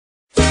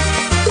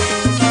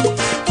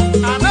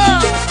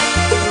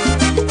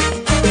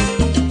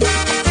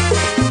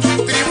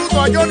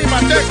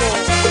Pacheco.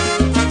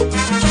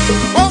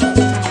 ¡Oh!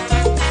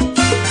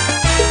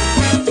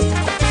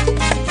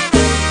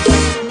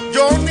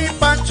 Johnny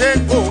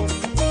Pacheco,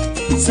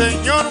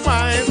 señor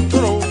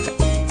maestro,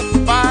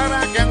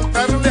 para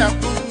cantarle a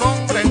tu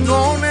nombre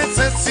no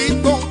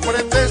necesito un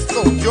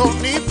pretexto.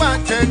 Johnny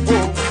Pacheco,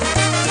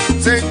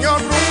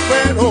 señor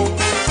rumbero,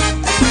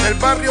 del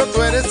barrio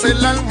tú eres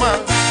el alma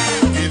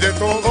y de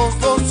todos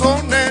los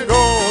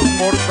soneros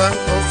por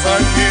tantos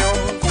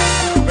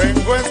años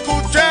vengo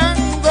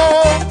escuchando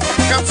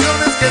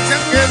canciones que se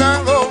han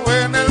quedado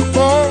en el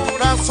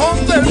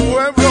corazón del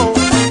pueblo.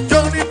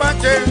 Johnny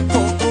Pacheco,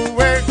 tú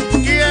ves,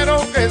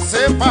 quiero que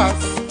sepas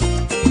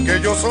que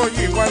yo soy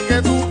igual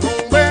que tú,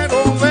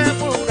 rumbero de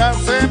pura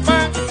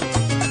cepa,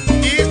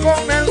 y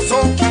con el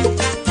son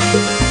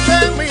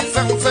de mis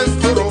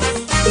ancestros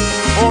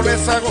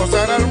pones a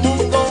gozar al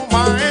mundo,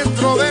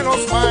 maestro de los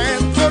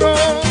maestros.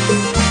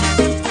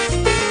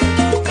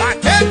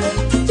 Pacheco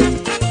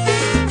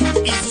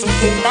y su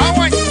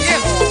tumbao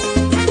añejo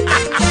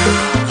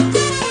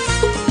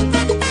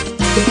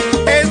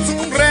es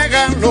un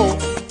regalo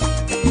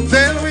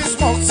del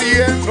mismo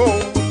cielo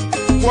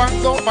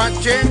cuando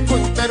Pacheco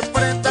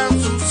interpreta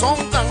su son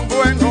tan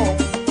bueno.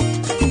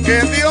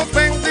 Que Dios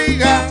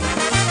bendiga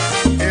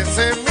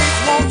ese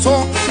mismo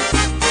son,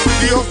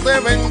 Dios te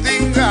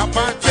bendiga,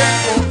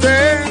 Pacheco,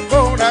 de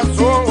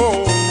corazón.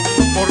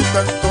 Por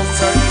tantos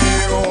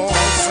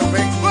años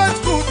vengo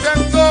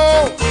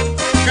escuchando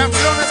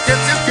canciones que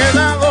se han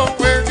quedado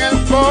en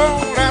el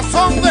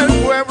corazón del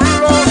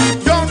pueblo.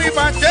 Johnny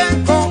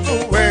Pacheco,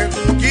 tú ves,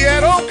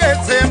 quiero que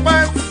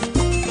sepas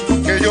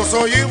que yo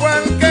soy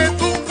igual que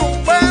tú,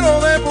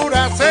 rumbero de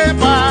pura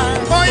cepa.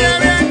 Oye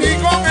bien,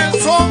 y con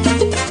el son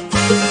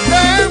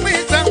de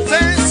mis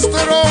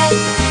ancestros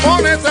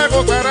pones a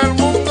gozar al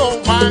mundo,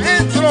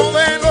 maestro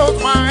de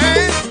los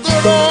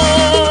maestros.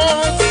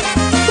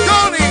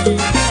 Johnny.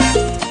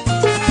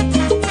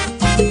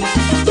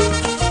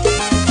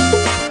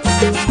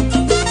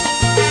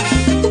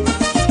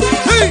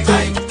 Sí.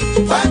 Ay,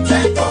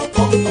 Pacheco,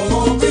 con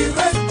todo mi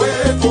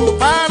respeto.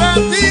 Para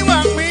ti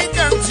va mi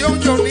canción,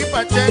 Johnny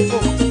Pacheco,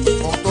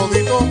 con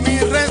todito mi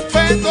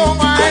respeto,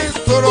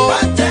 maestro.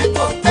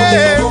 Pacheco, con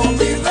todo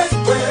mi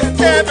respeto.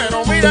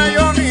 Pero mira,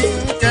 Johnny,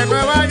 que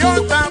Nueva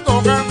York está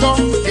tocando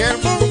y el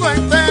mundo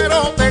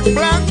entero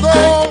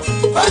temblando.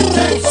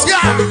 Pacheco,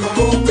 con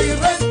todo mi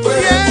respeto.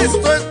 Y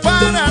esto es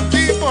para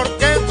ti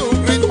porque tu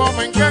ritmo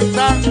me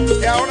encanta.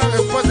 Y ahora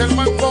después del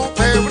mambo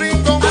te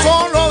brindo un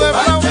solo de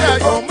flauta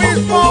yo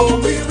mismo.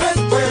 Mi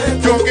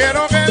respeto. Yo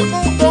quiero que el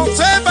mundo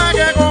sepa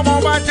que como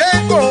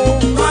Pacheco,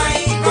 No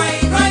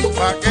hay.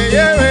 pa' que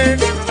lleve.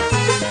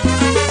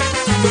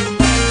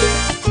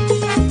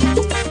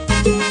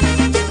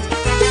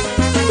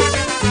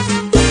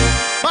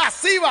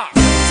 Pasiva,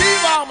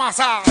 siva,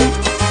 masa.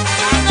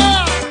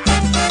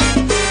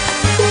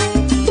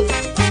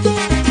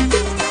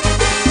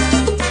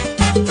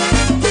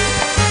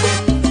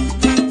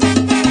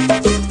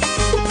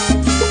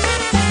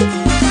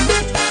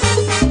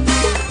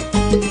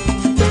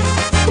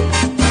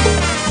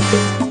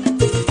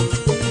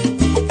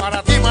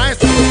 Para ti,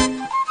 maestro.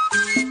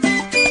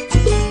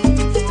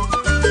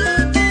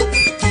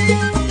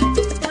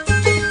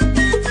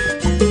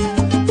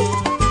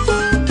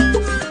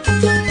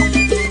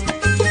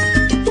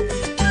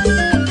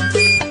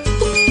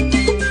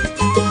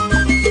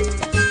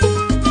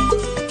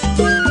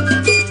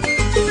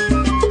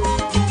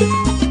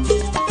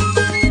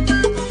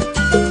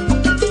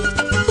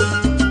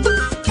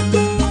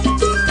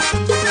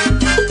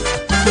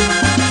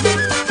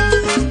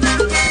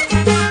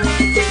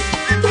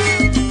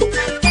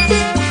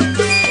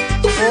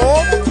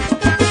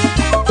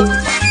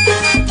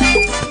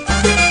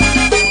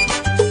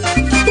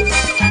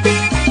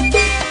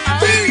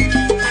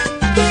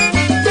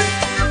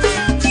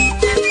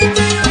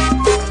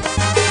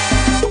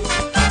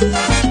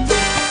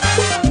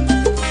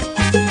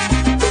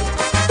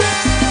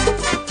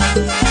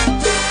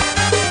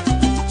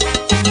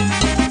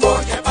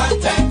 Oye,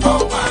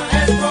 Pacheco,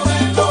 maestro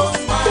de los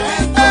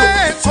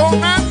maestros.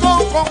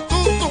 Sonando con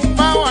tu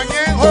tumbao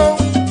añejo.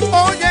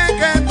 Oye,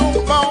 que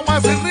tumbao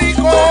más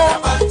rico.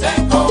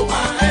 Pacheco,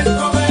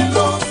 maestro de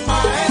los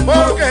maestros.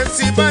 Porque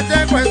si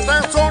Pacheco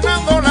está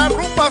sonando, la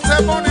rumba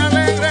se pone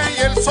alegre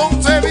y el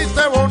son se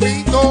viste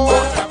bonito.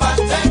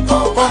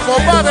 Pacheco, Como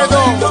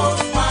paredón, los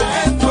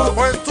maestros.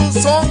 pues tu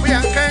son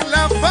viaja en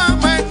la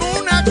fama en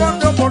un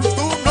acorde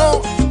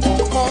oportuno.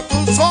 Como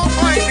tu son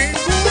no hay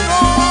ninguno.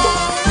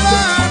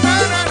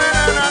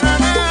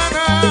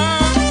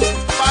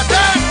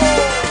 Pacheco,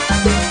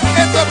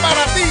 esto es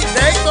para ti,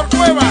 de Hector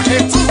Cuevas,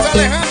 Jesús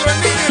Alejandro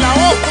el Niño y la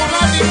voz con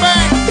Latin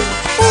Band.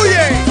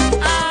 ¡Huye!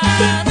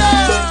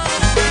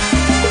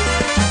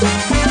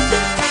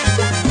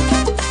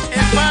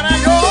 Es para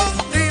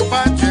Johnny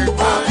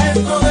Pacheco,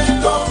 Maestro de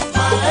los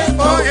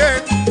maestros.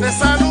 oye, de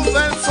salud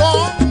del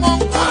son Maestro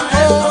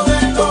montuno.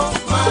 de los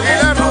Y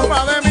la maestros.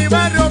 rumba de mi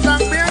barrio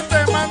también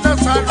te manda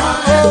Maestro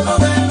saludos.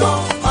 de los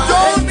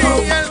Johnny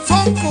maestros. y el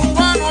son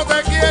cubano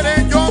te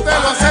quieren, yo te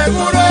lo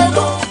aseguro.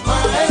 Los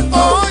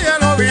maestros.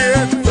 Óyelo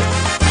bien.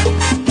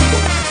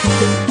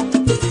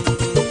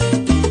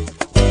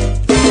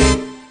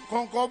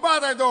 con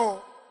combate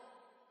todo.